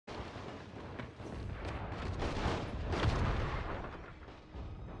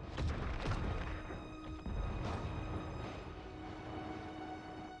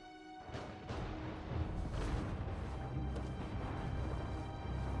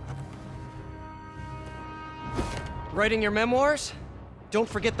Writing your memoirs? Don't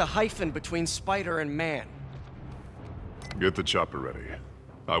forget the hyphen between spider and man. Get the chopper ready.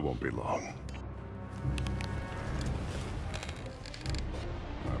 I won't be long.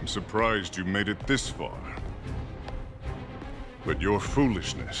 I'm surprised you made it this far. But your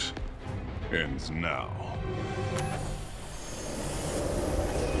foolishness ends now.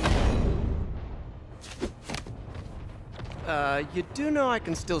 You do know I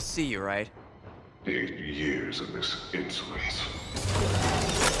can still see you, right? 8 years of this insolence.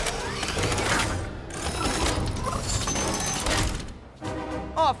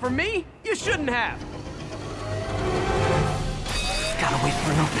 Oh, for me? You shouldn't have! Gotta wait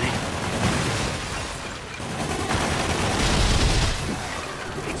for an opening.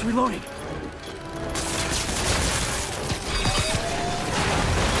 It's reloading.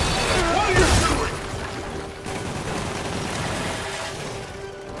 What are you doing?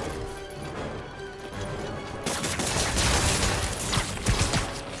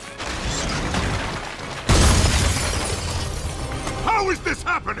 How is this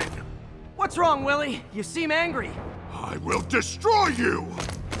happening? What's wrong, Willie? You seem angry. I will destroy you!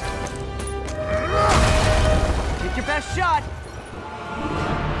 Take your best shot.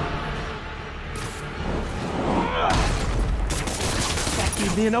 That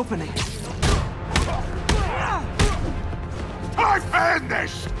gave me an opening. I've earned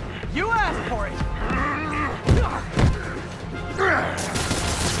this! You asked for it.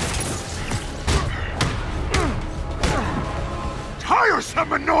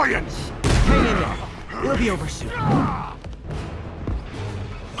 Tiresome annoyance! Hang in there. It'll be over soon.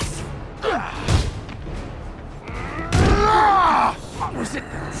 Was it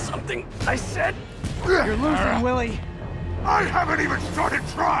something I said? You're losing, Willie. I haven't even started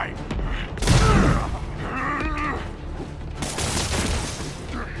trying!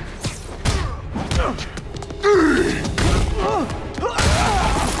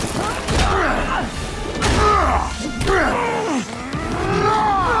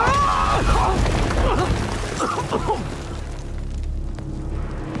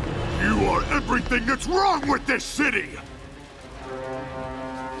 You are everything that's wrong with this city!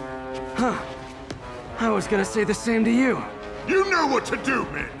 I was gonna say the same to you. You know what to do,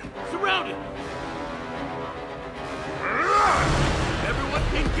 men! Surrounded! Everyone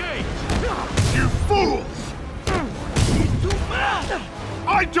engage! You fools! He's too fast!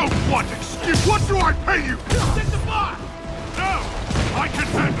 I don't want excuse! What do I pay you? Hit the bar! No! I can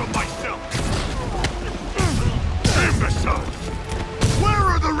handle myself! Imbeciles! Where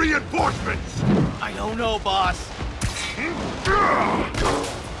are the reinforcements? I don't know, boss.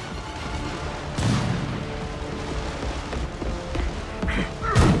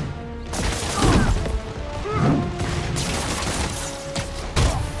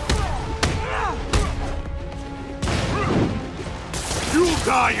 You'll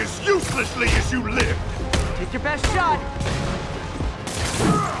die as uselessly as you lived! Take your best shot.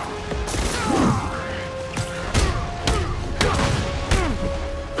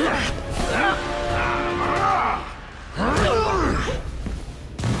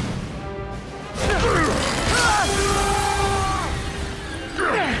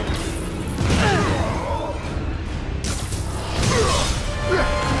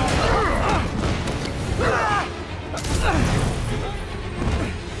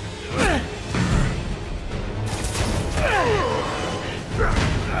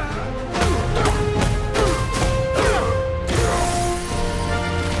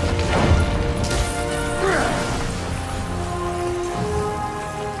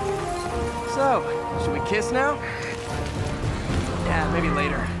 So, should we kiss now? Yeah, maybe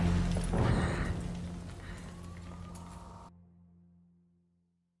later.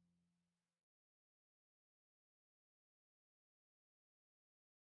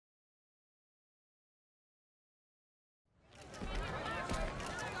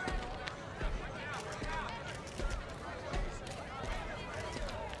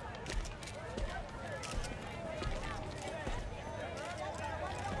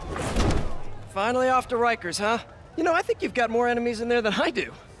 Finally off to Rikers, huh? You know, I think you've got more enemies in there than I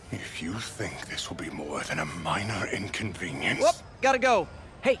do. If you think this will be more than a minor inconvenience... Whoop, gotta go.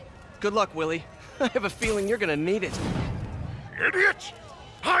 Hey, good luck, Willie. I have a feeling you're gonna need it. Idiot!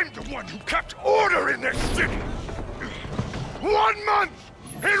 I'm the one who kept order in this city! 1 month!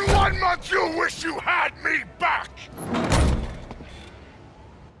 In 1 month you'll wish you had me back!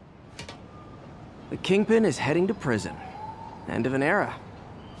 The Kingpin is heading to prison. End of an era.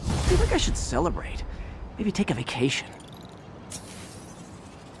 I feel like I should celebrate. Maybe take a vacation.